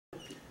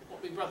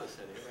Big Brother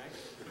said it, right?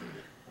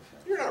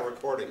 You're not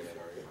recording it,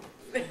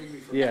 are you?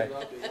 Yeah.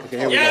 Okay,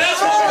 here we Yeah,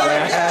 go.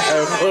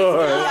 that's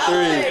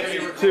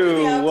 4, 3,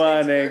 2,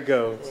 1, and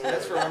go.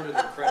 That's for under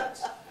the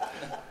credits.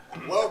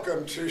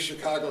 Welcome to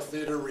Chicago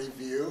Theater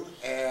Review,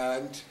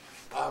 and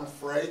I'm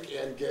Frank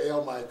and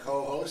Gail, my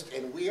co-host,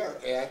 and we are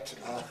at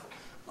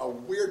a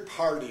weird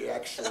party,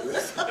 actually.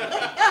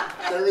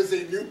 There is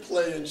a new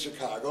play in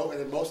Chicago,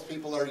 and most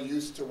people are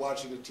used to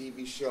watching the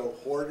TV show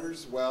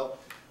Hoarders. Well,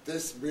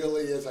 this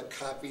really is a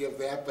copy of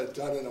that, but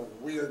done in a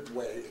weird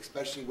way,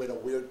 especially with a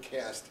weird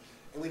cast.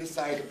 And we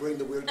decided to bring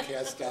the weird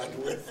cast on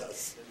with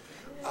us.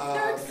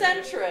 They're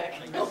eccentric.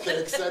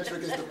 Okay,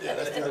 eccentric is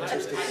that's the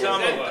artistic word.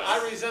 Some of us.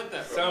 I resent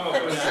that. Some of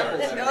us are.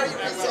 No, you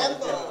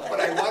resemble. What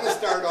I want to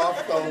start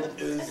off, though,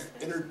 is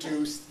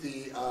introduce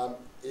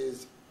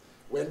is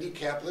Wendy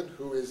Kaplan,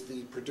 who is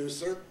the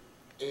producer,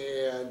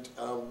 and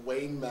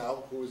Wayne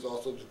Mao, who is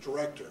also the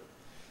director.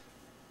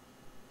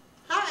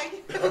 Hi.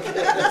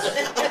 That's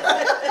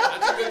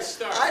a good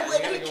start. I'm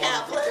Wendy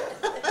Kaplan.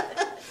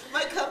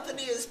 My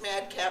company is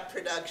Madcap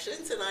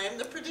Productions, and I am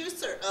the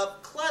producer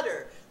of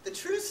Clutter, the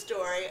true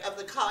story of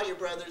the Collier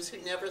brothers who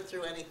never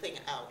threw anything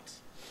out.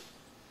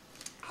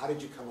 How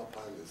did you come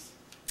upon this?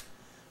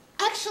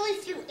 Actually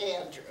through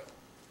Andrew,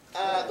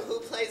 who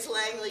plays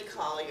Langley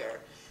Collier.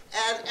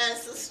 And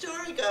as the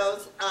story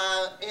goes,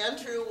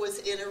 Andrew was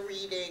in a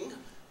reading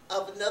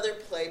of another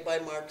play by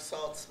Mark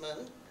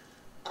Saltzman,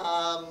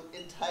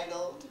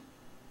 entitled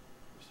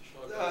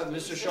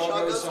Mr. Shaw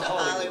Goes to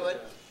Hollywood.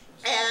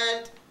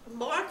 And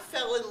Mark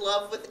fell in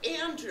love with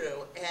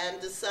Andrew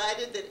and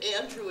decided that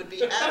Andrew would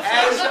be actor.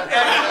 As an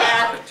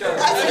actor.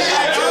 As an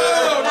actor.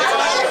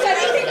 There's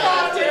anything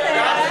wrong with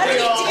that. He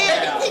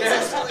did. He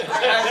thinks it's really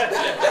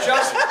great.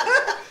 Just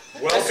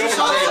Mr.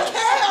 Saltzman.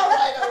 Okay, all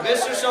right.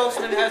 Mr.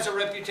 Saltzman has a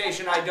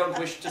reputation I don't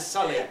wish to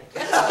sully.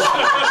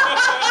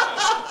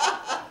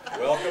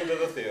 Welcome to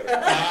the theater.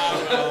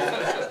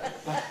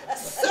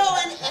 So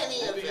in any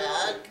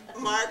event,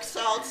 Mark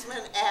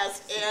Saltzman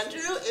asked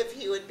Andrew if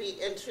he would be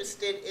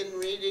interested in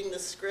reading the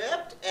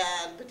script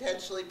and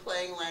potentially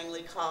playing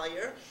Langley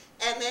Collier.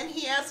 And then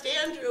he asked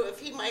Andrew if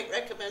he might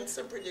recommend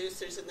some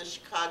producers in the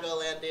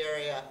Chicagoland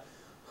area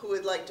who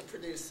would like to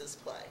produce this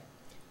play.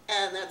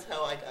 And that's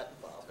how I got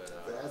involved.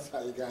 That's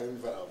how you got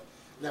involved.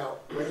 Now,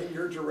 Wayne,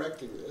 you're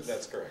directing this.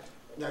 That's correct.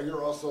 Now,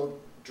 you're also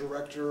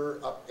director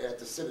up at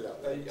the Citadel,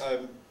 right?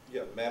 I'm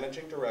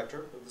managing director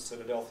of the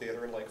Citadel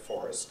Theater in Lake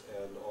Forest,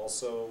 and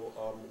also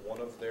one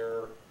of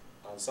their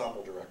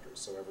ensemble directors.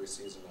 So every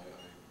season I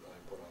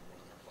put on one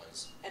of their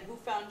plays. And who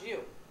found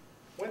you?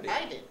 Wendy.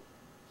 I did.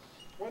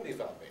 Wendy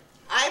found me.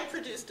 I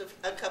produced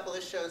a couple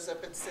of shows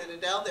up at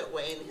Citadel that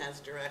Wayne has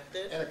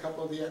directed. And a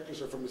couple of the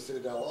actors are from the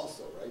Citadel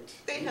also, right?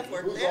 They have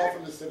worked Who's there. all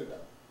from the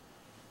Citadel?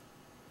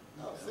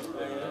 No, see,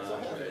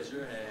 Raise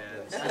your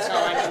hand. That's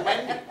how I knew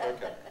Wendy.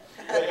 Okay.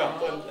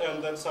 Yeah,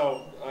 and that's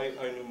how I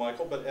knew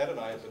Michael, but Ed and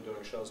I have been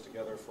doing shows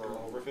together for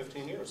over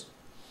 15 years.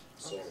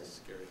 So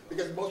Scary.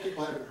 Because most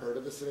people haven't heard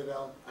of the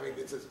Citadel. I mean,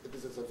 it's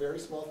a very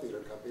small theater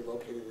company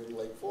located in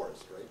Lake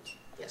Forest, right?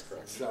 Yes.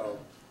 correct. So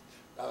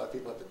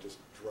people have to just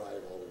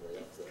drive all the way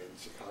up there. And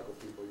Chicago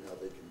people, you know,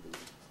 they can be,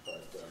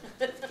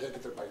 but you can't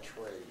get there by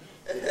train.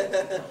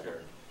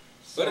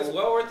 But it's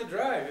well worth the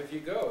drive if you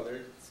go.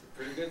 There's a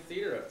pretty good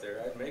theater up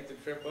there. I'd make the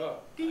trip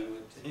up, I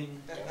would think.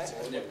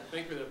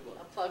 Thank you for that plug.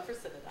 A plug for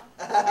Citadel.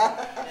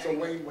 So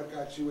Wayne, what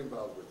got you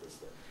involved with this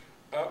thing?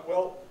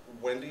 Well,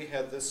 Wendy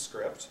had this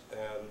script,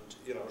 and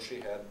she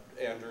had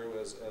Andrew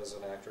as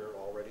an actor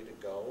all ready to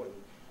go,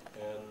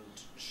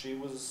 and she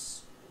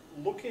was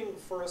looking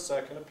for a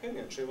second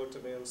opinion. She looked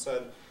at me and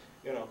said,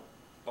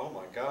 oh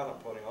my God, I'm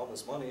putting all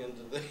this money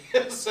into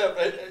this.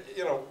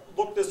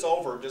 Look this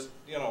over. Just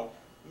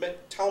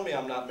tell me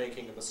I'm not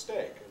making a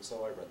mistake. And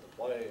so I read the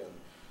play and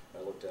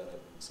I looked at it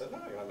and said, no,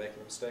 you're not making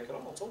a mistake at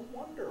all. It's a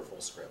wonderful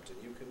script,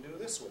 and you can do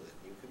this with it.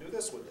 You can do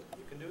this with it.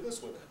 You can do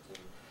this with it. And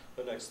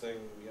the next thing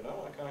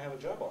I kind of have a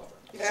job offer.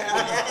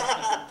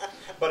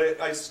 But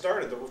I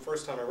started, the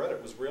first time I read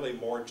it was really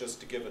more just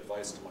to give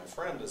advice to my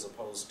friend as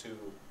opposed to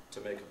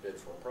make a bid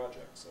for a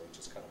project. So it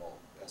just kind of all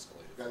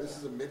escalated. Now this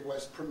is a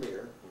Midwest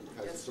premiere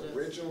because it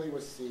originally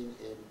was seen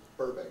in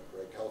Burbank,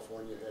 right?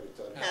 California had it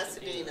done.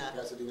 Pasadena.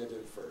 Pasadena did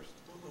it first,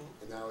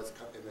 and now it's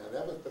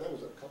that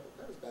was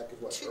back in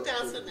what?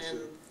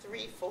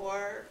 2003,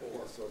 4.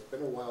 Yeah, so it's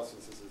been a while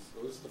since this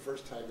is the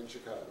first time in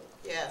Chicago.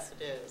 Yes,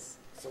 it is.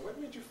 So what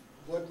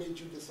made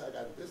you decide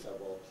on this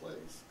of all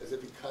plays? Is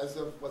it because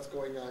of what's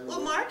going on?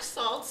 Well, Mark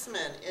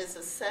Saltzman is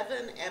a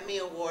 7 Emmy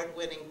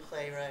Award-winning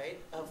playwright,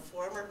 a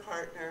former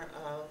partner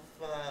of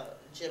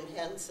Jim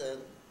Henson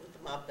with the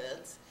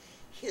Muppets.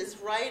 His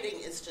writing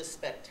is just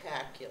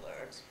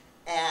spectacular,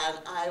 and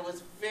I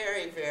was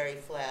very, very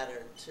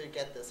flattered to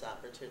get this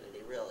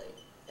opportunity, really.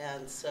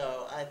 And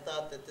so I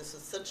thought that this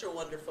is such a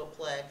wonderful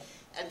play,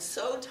 and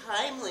so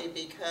timely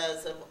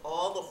because of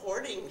all the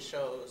hoarding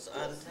shows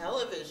on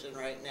television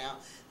right now,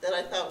 that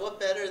I thought, what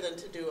better than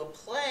to do a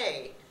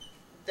play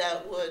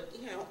that would,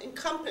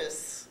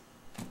 encompass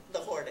the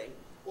hoarding.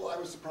 Well, I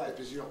was surprised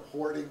because, you know,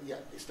 hoarding, yeah,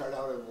 they start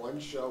out in one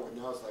show and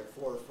now it's like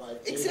 4 or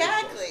 5 TV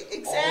Exactly, shows, all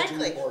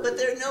exactly. do hoarding. But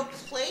there are no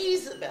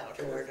plays about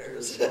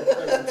hoarders. There's no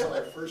place until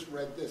I first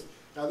read this.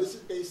 Now, this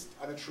is based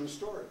on a true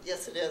story.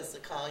 Yes, it is, the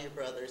Collier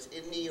brothers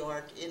in New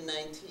York in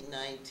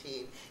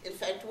 1919. In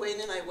fact,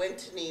 Wayne and I went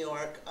to New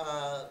York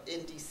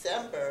in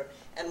December,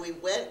 and we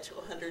went to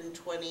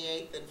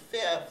 128th and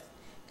 5th,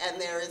 and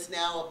there is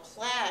now a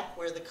plaque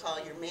where the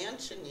Collier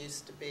Mansion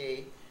used to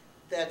be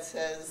that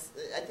says,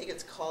 I think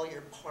it's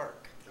Collier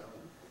Park.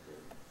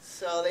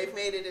 So they've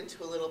made it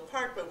into a little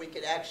park, but we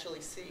could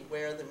actually see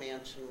where the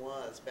mansion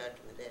was back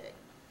in the day.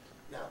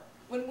 Now,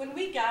 When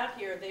we got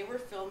here, they were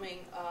filming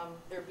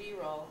their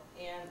B-roll,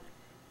 and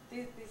I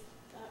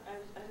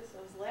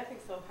was laughing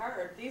so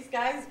hard. These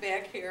guys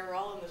back here are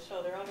all in the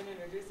show. They're all going to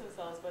introduce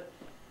themselves, but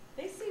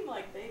they seem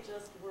like they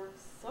just work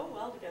so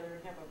well together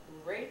and have a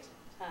great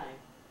time.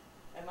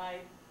 Am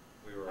I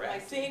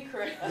seeing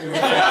correct? I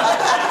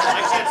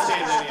can't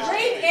stand any of it.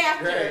 Great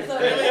actors.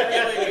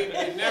 Really,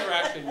 we've never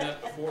actually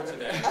met before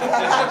today.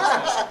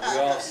 We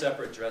all have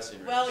separate dressing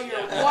rooms. Well,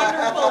 you're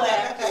wonderful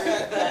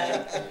actors.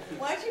 Then.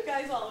 Why don't you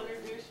guys all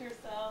introduce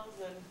yourselves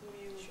and who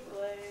you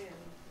play? And...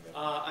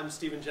 I'm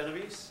Stephen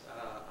Genovese.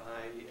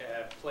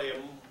 I play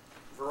a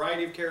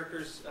variety of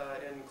characters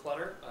in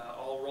Clutter,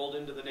 all rolled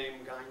into the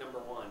name Guy Number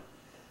 1.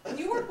 And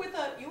you work with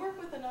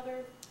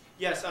another.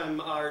 Yes, I'm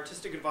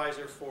artistic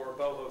advisor for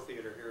Boho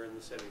Theater here in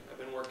the city. I've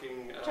been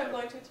working. Which I'm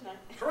going to tonight.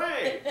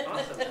 Hooray!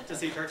 Awesome to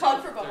see cartoons.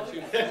 Fun for Boho.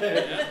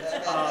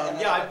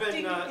 Yeah, I've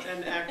been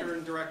an actor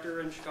and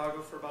director in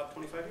Chicago for about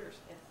 25 years.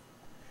 Yes.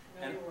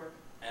 I know your work.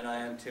 And I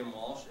am Tim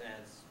Walsh,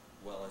 as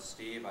well as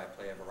Steve. I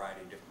play a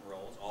variety of different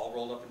roles, all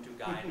rolled up into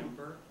Guy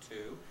Number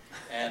 2.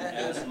 And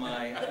as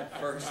my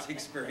first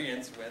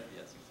experience with,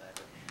 yes,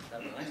 exactly,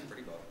 that was nice and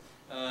pretty bow.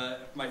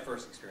 My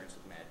first experience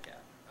with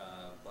Madcap,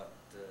 but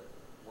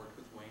worked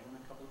with Wayne on a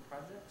couple of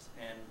projects,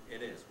 and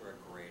we're a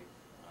great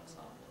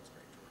ensemble. It's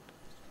great to work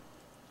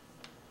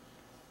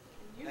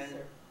with. You, And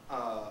sir.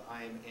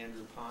 I'm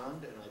Andrew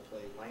Pond, and I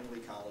play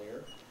Langley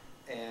Collier,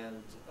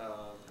 and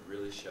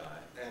Really shy.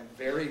 and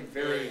very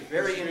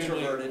Extremely.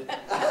 introverted.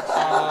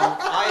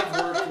 I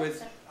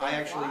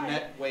actually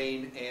met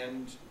Wayne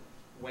and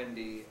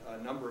Wendy a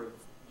number of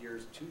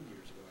years, 2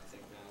 years ago, I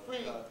think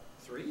now.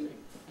 3?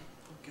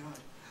 Oh, God.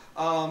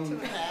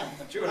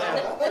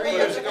 2.5. 3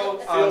 years ago.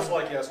 Feels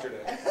like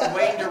yesterday.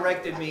 Wayne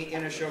directed me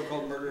in a show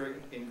called Murder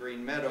in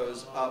Green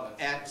Meadows up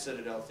at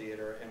Citadel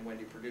Theater, and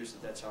Wendy produced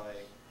it. That's how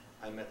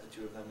I met the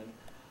two of them. And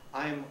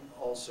I'm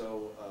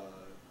also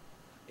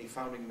a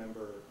founding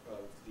member of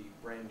the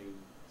brand new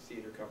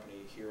theater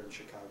company here in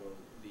Chicago,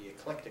 the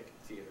Eclectic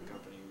Theater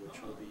Company, which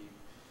will be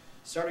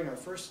starting our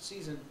first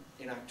season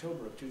in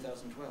October of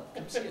 2012.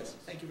 Come see us.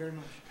 Thank you very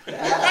much. Ding,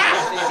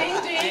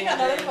 ding,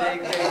 another ding, book. ding.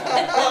 We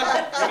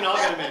can all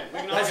get him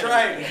in. That's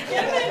right.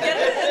 Get it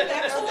in,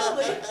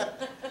 absolutely.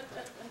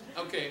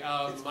 Okay,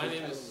 my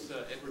name is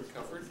Edward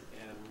Comfort,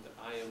 and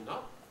I am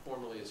not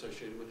formally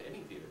associated with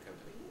any theater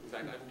company. In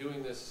fact, I'm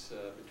doing this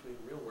between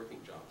real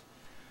working jobs.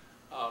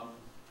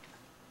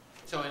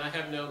 And I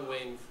have known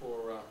Wayne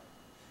for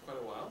quite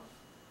a while.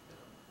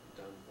 I've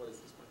done, what is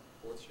this, my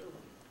 4th show?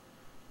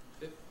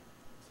 5th?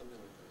 Something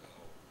like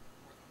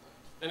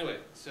that. Anyway,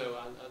 so a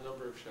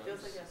number of shows.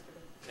 Feels like yesterday.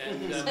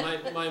 And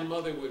my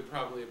mother would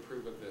probably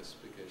approve of this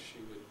because she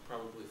would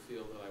probably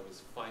feel that I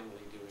was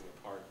finally doing a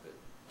part that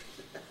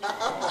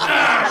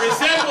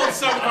resembled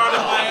some part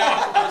of my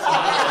own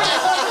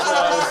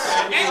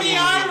personality. And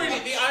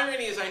the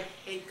irony is I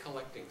hate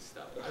collecting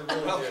stuff. I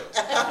really do. I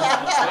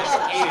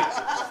hate it.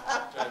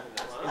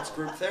 It's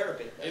group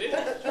therapy. It is.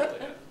 It really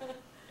is.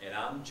 And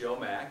I'm Joe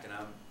Mack, and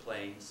I'm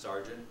playing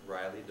Sergeant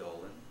Riley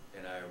Dolan,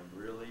 and I'm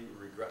really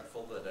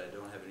regretful that I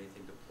don't have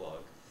anything to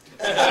plug.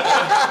 You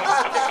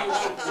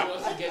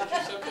want to get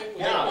you something?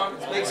 Yeah,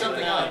 let's make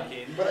something up.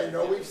 But I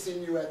know we've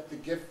seen you at the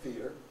Gift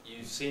Theater.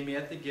 You've seen me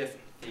at the Gift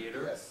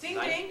Theater, Yes. Ding,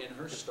 Night ding. in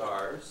Her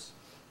Stars,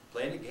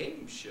 playing a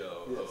game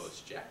show Yes.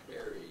 host, Jack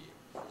Berry.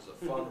 It was a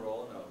fun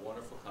role in a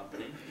wonderful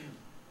company.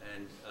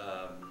 And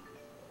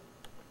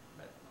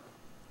met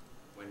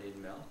Wendy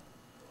and Mel.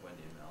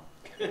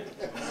 It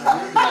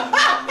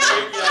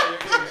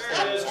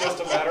is just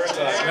a matter of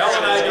time. Mel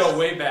and I go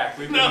way back.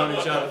 We've known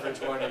each other for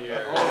 20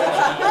 years.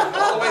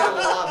 All the way to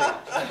the lobby.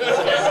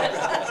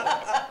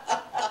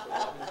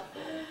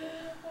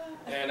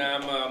 And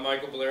I'm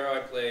Michael Bolero. I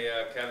play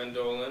Kevin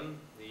Dolan,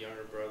 the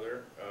younger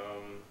brother.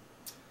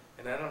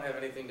 And I don't have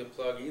anything to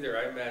plug either.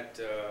 I met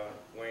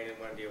Wayne and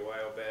Wendy a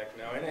while back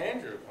now, and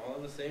Andrew, all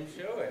in the same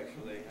show,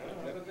 actually.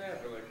 Look at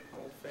that. We're like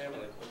old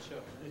family. What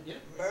show?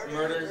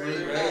 Murder.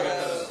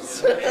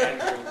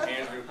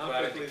 Andrew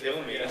plotted to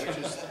kill me. Which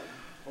is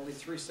only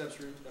 3 steps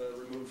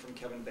removed from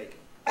Kevin Bacon.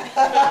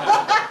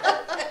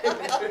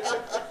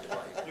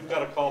 You've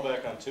got a call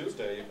back on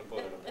Tuesday. You can put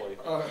in a plea.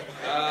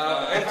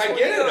 If I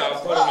get it,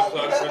 I'll put in a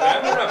plug for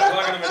them. I'm not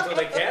plugging them until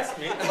they cast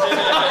me.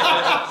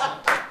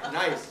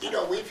 Nice. You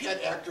know, we've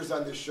had actors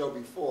on this show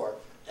before,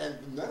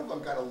 and none of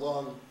them got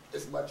along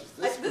as much as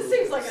this This group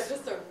seems like is.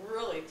 just a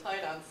really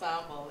tight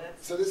ensemble.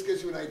 That's So this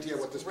gives you an idea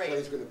what this Great. play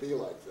is going to be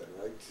like then,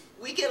 right?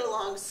 We get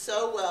along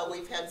so well.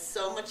 We've had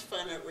so much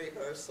fun at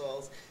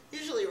rehearsals.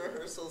 Usually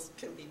rehearsals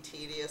can be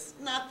tedious.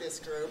 Not this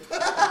group.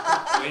 Wait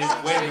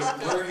a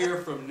minute, we're here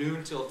from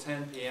noon till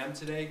 10 p.m.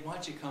 today. Why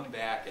don't you come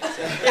back at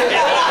 10?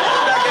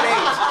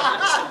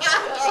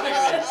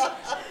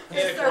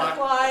 Kids are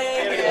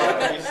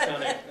flying.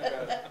 Stunning.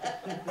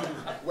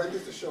 When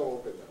does the show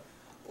open though?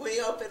 We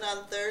open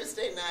on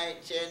Thursday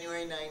night,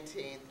 January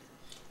 19th.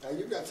 Now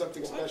you've got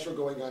something special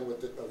going on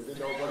with it. Oh, you didn't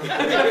know about it?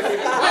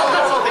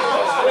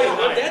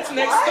 Wait, that's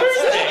next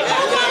Thursday.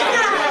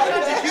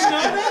 Did you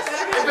know this?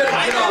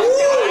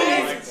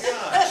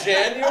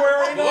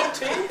 January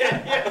 19th?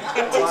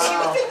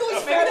 Wow.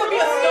 Maybe there'll be a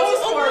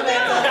snowstorm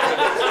that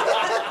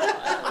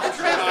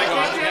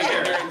I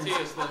can't guarantee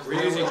us this.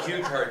 We're using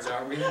cue cards,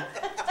 aren't we?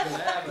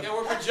 Yeah,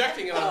 we're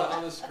projecting it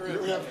on the You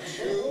screen. have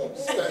two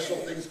special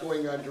things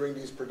going on during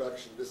these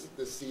productions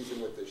this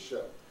season with this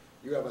show.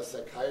 You have a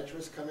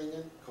psychiatrist coming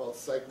in called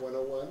Psych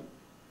 101.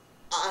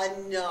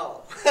 No.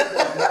 No?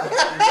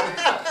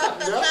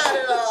 Not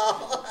at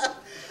all.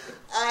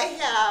 I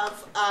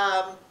have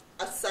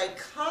a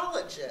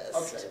psychologist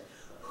Okay.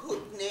 who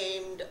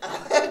named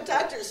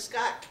Dr.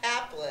 Scott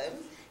Kaplan.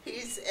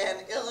 He's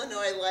an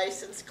Illinois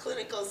licensed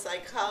clinical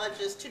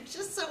psychologist who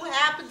just so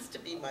happens to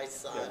be my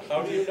son.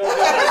 How do you know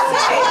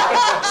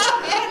that?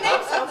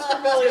 sounds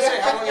familiar.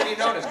 How long have you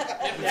known him?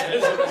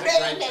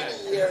 Many,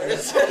 many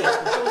years. I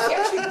was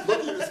actually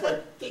looking at this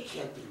like, they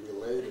can't be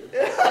related.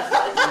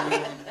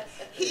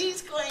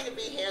 He's going to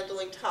be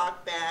handling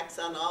talkbacks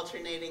on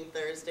alternating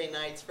Thursday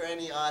nights for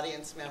any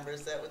audience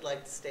members that would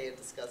like to stay and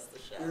discuss the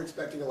You're show.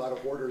 expecting a lot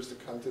of orders to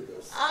come to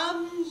this.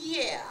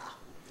 Yeah.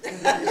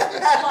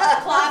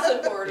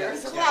 Closet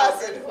borders.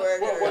 Closet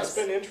hoarders. Well, what's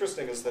been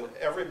interesting is that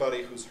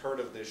everybody who's heard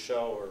of this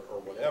show or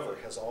whatever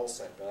has all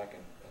sat back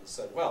and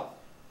said, well,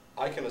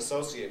 I can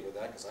associate with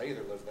that because I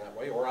either live that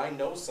way or I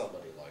know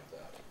somebody like that.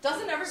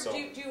 Doesn't So- do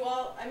you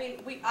all, I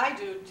mean, I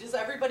do. Does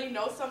everybody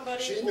know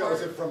somebody? She knows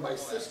it from my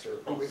sister,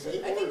 who is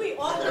a I think we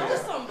all know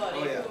somebody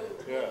Oh, yeah.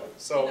 who, Yeah,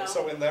 so, You know?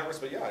 so in that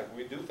respect, yeah,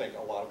 we do think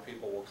a lot of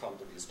people will come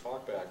to these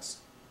talkbacks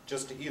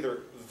just to either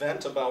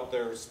vent about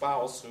their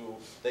spouse who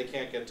they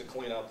can't get to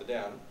clean out the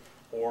den,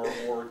 or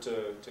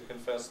to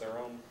confess their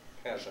own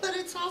passion. But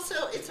it's also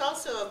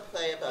a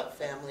play about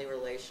family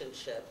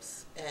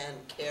relationships and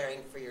caring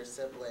for your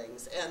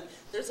siblings. And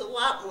there's a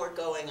lot more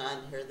going on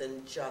here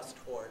than just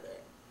hoarding.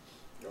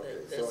 Okay,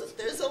 so it's-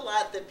 There's a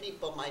lot that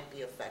people might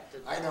be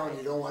affected by. I know, and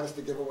you don't want us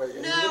to give away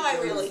anything. No, I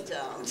really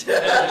don't.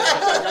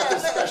 I got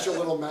this special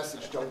little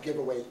message, don't give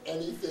away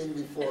anything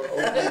before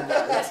opening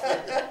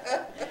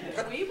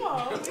night. we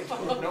won't. No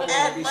one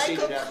And will be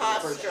seated Michael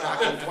after the first Kostroff.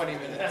 shocking 20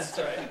 minutes.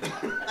 That's right.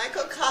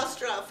 Michael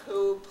Kostroff,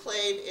 who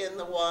played in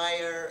The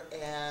Wire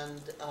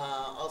and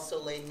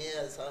also Les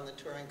Mis on the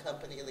touring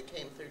company that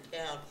came through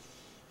town,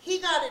 he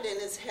got it in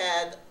his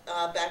head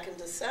back in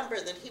December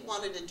that he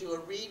wanted to do a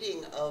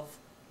reading of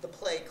the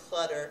play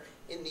Clutter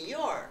in New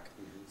York.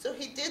 So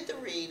he did the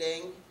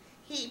reading,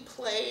 he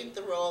played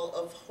the role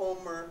of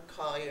Homer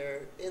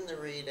Collier in the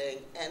reading,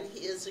 and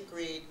he has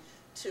agreed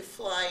to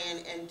fly in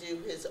and do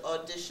his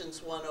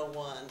Auditions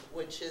 101,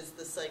 which is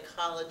the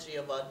psychology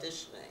of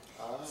auditioning.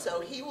 Ah. So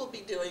he will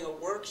be doing a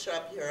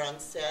workshop here on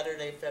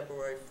Saturday,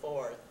 February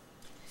 4th.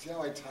 See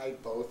how I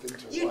tied both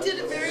into one? You did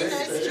a very little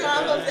nice thing?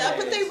 job of that,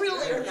 but they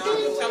really are not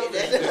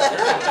related.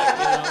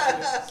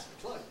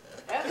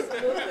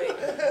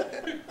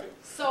 Absolutely.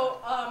 So,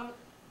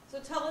 so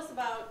tell us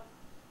about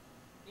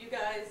you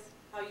guys,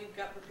 how you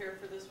got prepared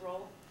for this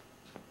role.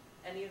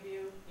 Any of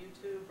you, you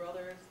two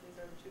brothers, these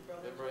are the two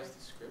brothers, right? Memorize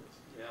the script.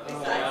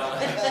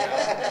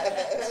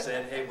 Besides-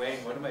 Said, hey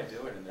Wayne, what am I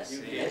doing in this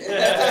scene?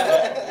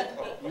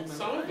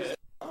 Some of it.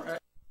 All right.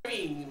 I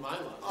mean, my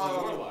lines,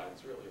 your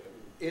lines, really. I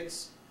mean,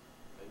 It's,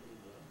 I mean,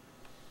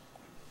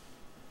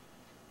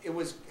 it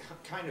was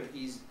kind of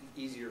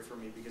easier for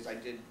me because I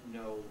did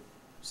know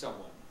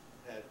someone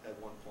at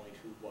one point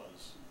who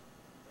was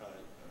a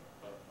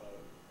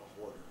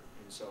hoarder,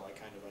 and so I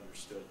kind of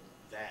understood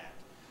that.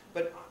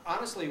 But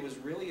honestly, it was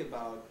really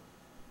about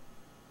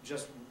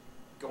just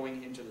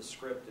going into the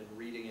script and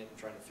reading it and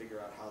trying to figure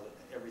out how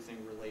everything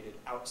related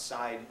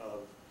outside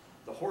of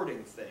the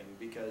hoarding thing,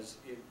 because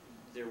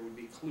there would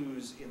be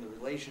clues in the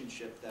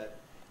relationship that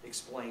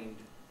explained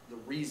the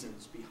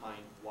reasons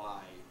behind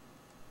why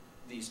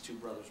these two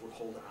brothers would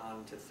hold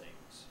on to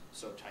things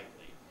so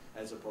tightly,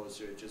 as opposed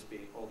to it just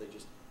being, oh, they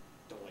just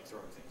don't like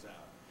throwing things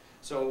out.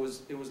 So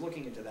it was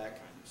looking into that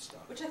kind of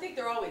stuff. Which I think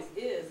there always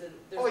is, and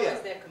there's Oh, yeah.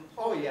 always that component.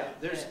 Oh yeah,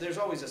 that- there's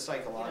always a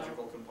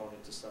psychological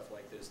component to stuff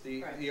like this.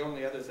 Right. The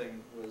only other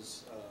thing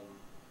was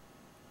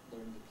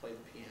learn to play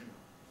the piano.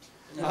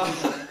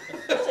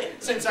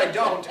 Since I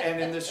don't, and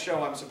in this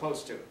show I'm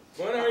supposed to.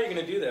 When are you going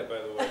to do that, by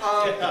the way?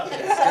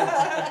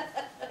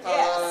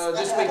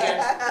 This weekend.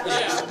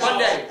 Yeah.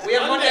 Monday. We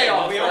have Monday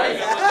off, We right?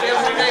 have We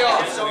have Monday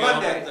off, so We open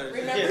Monday. Thursday.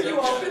 Remember, you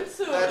open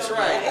soon. That's okay?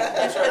 right.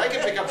 That's right. I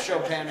can pick up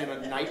Chopin in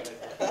a night.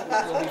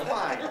 We'll be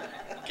fine.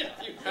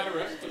 Kind of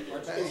rested.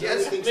 Is there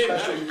Yes, anything maybe.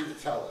 special you need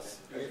to tell us?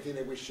 Anything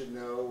that we should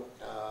know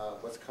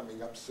what's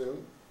coming up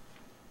soon?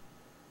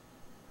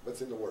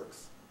 What's in the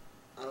works?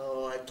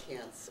 Oh, I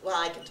can't, well,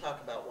 I can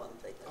talk about one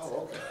thing. That's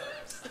Oh, it.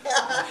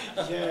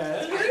 okay.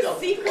 Yeah. You're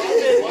secret Why in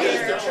does the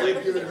here.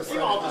 champion of the You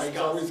all Sunshines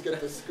discuss. always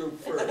get the scoop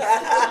first?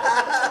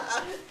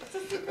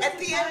 At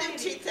the end of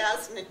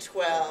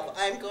 2012,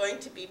 I'm going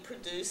to be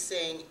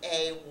producing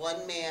a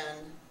one-man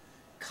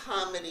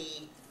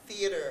comedy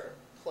theater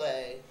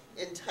play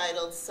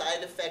entitled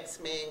Side Effects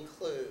May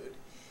Include.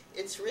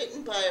 It's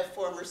written by a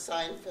former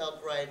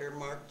Seinfeld writer,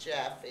 Mark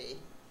Jaffe,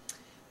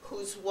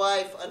 whose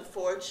wife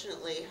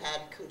unfortunately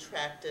had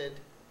contracted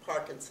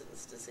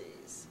Parkinson's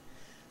disease.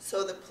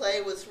 So the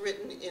play was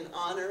written in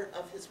honor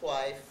of his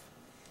wife,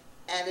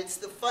 and it's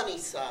the funny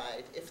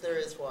side, if there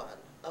is one,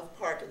 of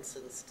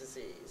Parkinson's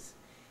disease.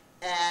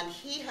 And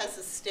he has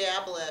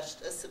established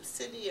a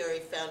subsidiary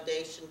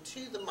foundation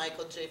to the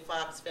Michael J.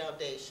 Fox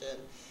Foundation,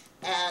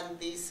 and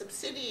the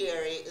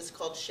subsidiary is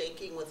called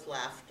Shaking with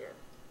Laughter.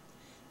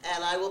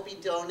 And I will be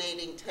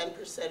donating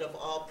 10% of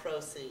all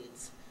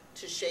proceeds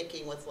to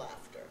Shaking with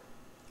Laughter.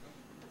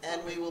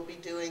 And we will be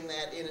doing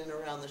that in and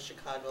around the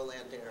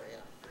Chicagoland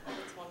area. Oh,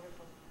 that's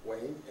wonderful.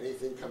 Wayne,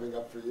 anything coming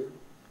up for you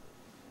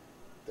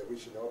that we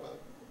should know about?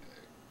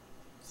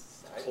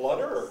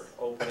 Clutter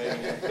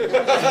opening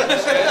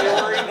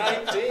January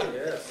 19th.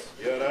 Yes.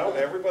 You know,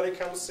 everybody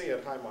come see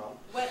it. Hi, Mom.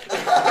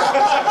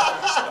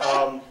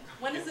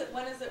 When is it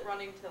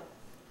running till?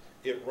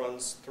 It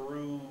runs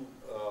through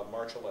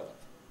March 11th.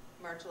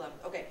 March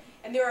 11th. Okay.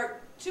 And there are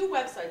 2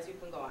 websites you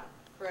can go on,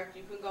 correct?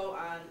 You can go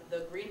on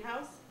the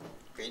Greenhouse.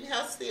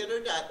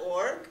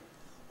 greenhousetheater.org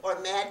or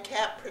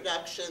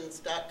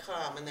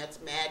madcapproductions.com, and that's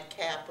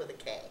madcap with a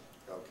K.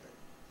 Okay.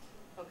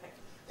 Okay.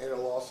 And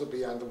it'll also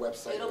be on the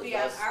website. It'll with be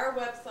on us. our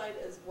website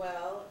as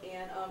well.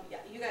 And yeah,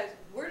 you guys,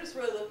 we're just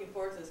really looking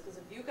forward to this because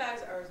if you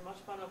guys are as much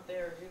fun up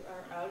there as you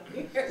are out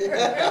here,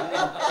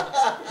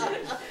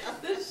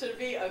 this should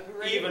be a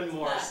great Even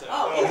more time. so.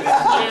 Oh,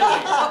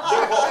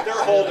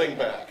 They're holding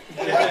back.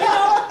 you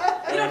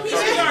know,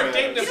 These are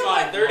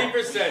dignified,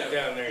 30%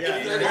 down there.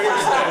 Yeah.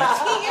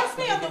 30%. he asked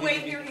me on the way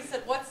here, he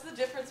said, what's the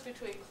difference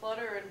between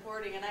clutter and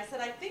hoarding? And I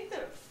said, I think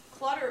that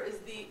clutter is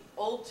the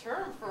old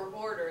term for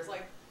hoarders.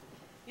 Like,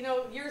 you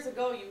know, years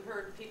ago you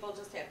heard people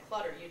just had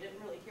clutter. You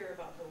didn't really hear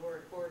about the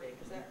word hoarding.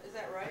 Is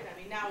that right? I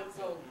mean, now it's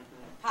so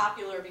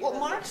popular because... Well,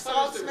 Mark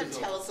Clutter's the Saltzman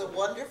result. tells a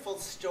wonderful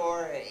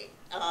story,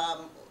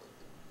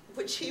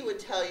 which he would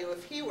tell you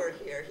if he were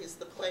here. He's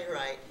the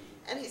playwright.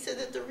 And he said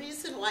that the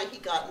reason why he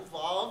got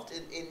involved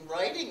in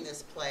writing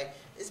this play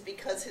is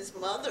because his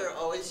mother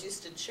always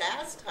used to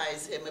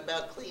chastise him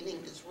about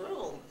cleaning his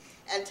room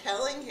and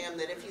telling him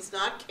that if he's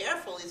not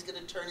careful, he's going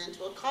to turn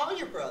into a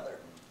Collier brother.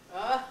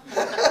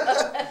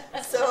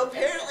 So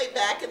apparently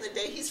back in the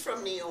day, he's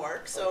from New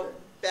York, so Okay.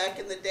 back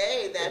in the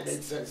day, It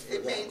made sense for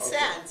it them. made Okay.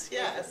 sense,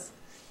 yes.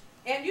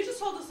 And you just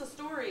told us a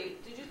story.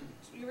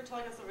 You were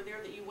telling us over there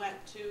that you went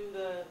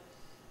to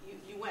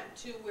you went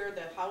to where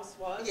the house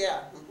was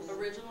Yeah.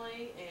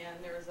 originally,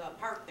 and there's a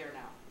park there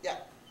now.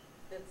 Yeah.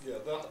 It's, Yeah,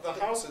 the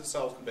house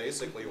itself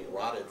basically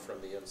rotted from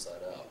the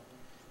inside out,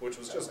 which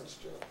was That just much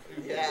junk.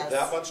 Yes.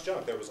 that much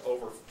junk. There was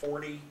over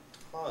 40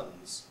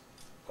 tons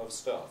of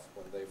stuff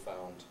when they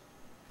found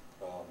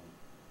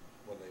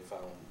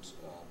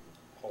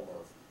Homer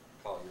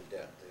Collier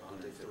dead.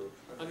 They threw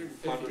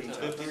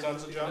 150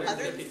 tons of junk.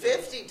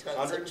 150 tons of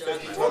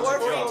 150 junk. tons of 4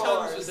 junk. Tons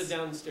floors. is a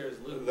downstairs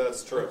loop.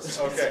 That's true.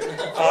 Okay.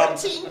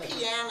 14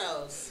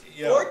 pianos.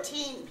 Yeah.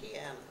 14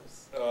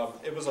 pianos.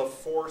 It was a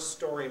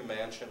 4-story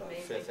mansion on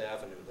Amazing. Fifth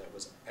Avenue that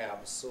was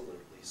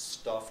absolutely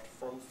stuffed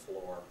from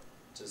floor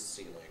to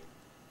ceiling.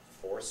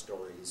 4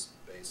 stories,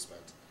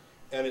 basement.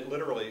 And it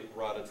literally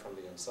rotted from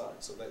the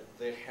inside. So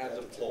they had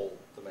to pull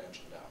the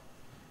mansion down.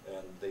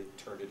 And they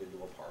turned it into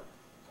a park.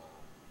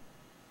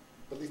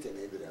 At least they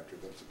named it after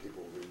them so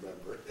people will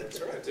remember.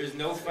 That's right. There's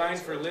no fine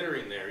for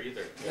littering there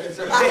either.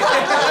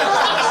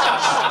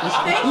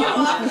 thank you,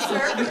 officer.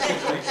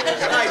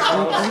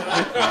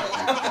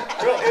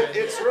 Well, it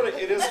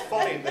is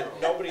funny that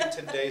nobody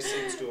today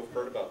seems to have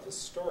heard about this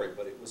story,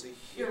 but it was a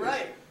You're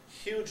right.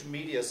 huge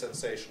media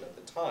sensation at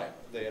the time.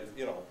 They had,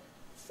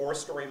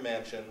 4-story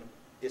mansion,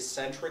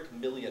 eccentric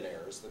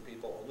millionaires that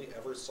people only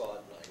ever saw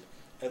at night,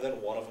 and then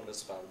one of them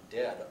is found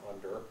dead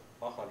under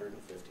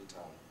 150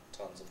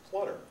 tons of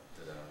clutter.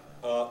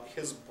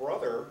 His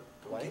brother,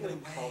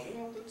 Langland,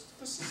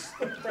 this is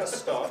the press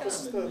stuff.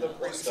 This is the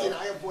press See,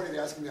 stuff. I avoided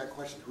asking that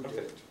question. Who did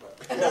it? But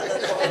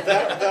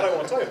that I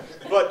won't tell you.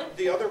 But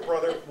the other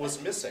brother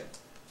was missing.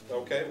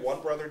 Okay, one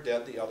brother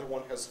dead, the other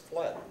one has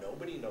fled.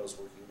 Nobody knows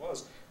where he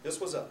was. This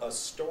was a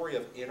story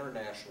of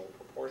international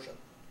proportion.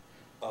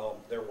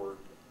 There were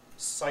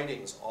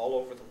sightings all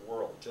over the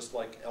world, just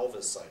like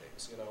Elvis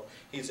sightings.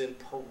 He's in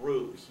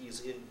Peru,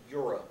 he's in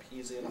Europe,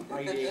 he's in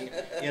hiding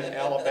in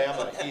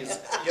Alabama, he's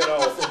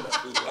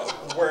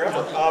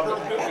wherever.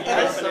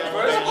 That's the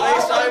first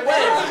place I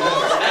went.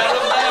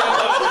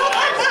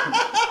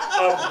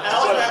 That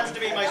also happens to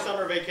be my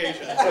summer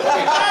vacation. Look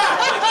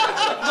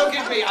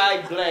at me,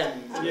 I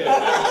blend.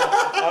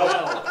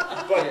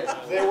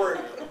 But there were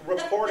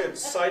reported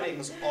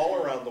sightings all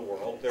around the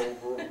world. There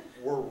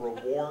were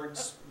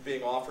rewards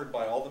being offered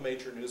by all the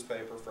major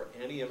newspaper for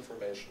any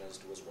information as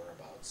to his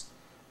whereabouts.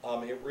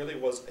 It really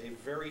was a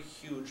very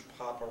huge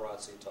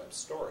paparazzi type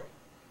story.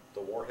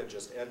 The war had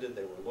just ended.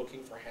 They were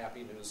looking for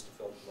happy news to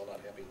fill, well,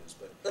 not happy news,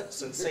 but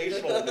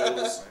sensational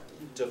news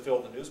to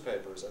fill the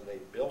newspapers, and they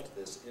built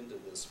this into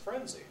this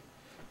frenzy.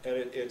 And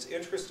it's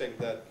interesting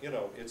that, you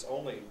know, it's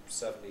only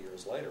 70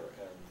 years later,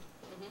 and,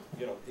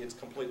 you know, it's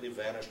completely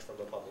vanished from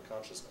the public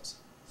consciousness.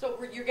 So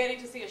you're getting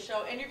to see a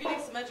show, and you're getting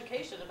some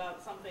education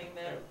about something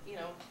that, you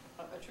know,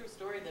 a true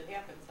story that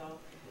happened, so.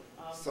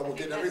 So we'll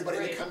get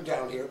everybody to come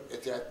down here.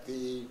 It's at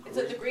the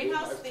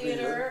Greenhouse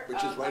Theater,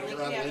 which is right on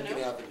around Lincoln Lincoln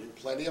Avenue. Avenue.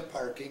 Plenty of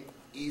parking,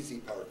 easy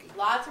parking.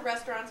 Lots of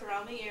restaurants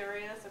around the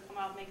area, so come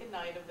out and make a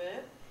night of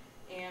it.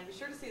 And be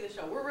sure to see the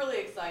show. We're really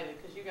excited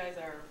because you guys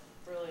are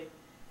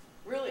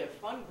really a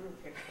fun group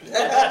here.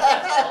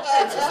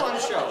 It's a fun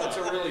show. It's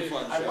a really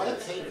fun show. I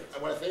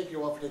want to thank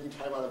you all for taking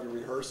time out of your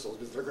rehearsals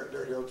because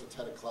they're here until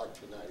 10 o'clock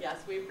tonight. Yes,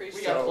 we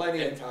appreciate We got it.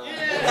 plenty of time.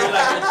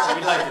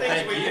 We'd like to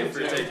thank you for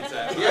taking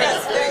time.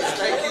 Yes,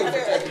 thank you for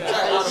taking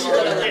time out of You our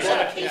should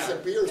have a case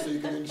of beer so you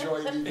can enjoy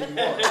it even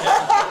more.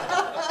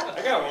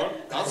 I got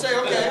one. I'll say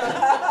okay. All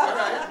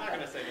right. I'm not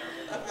going to say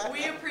no.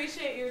 We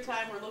appreciate your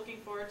time. We're looking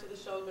forward to the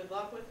show. Good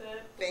luck with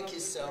it. Thank you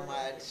so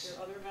much.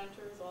 Your other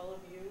mentors, all of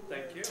you.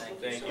 Thank you.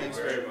 Thank you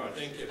very much.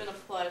 Thank you. It's been a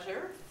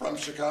pleasure. From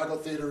Chicago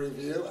Theater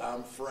Review,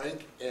 I'm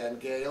Frank and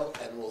Gail,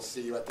 and we'll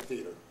see you at the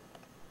theater.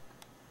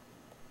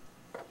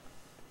 And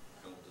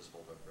we'll just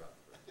hold our breath.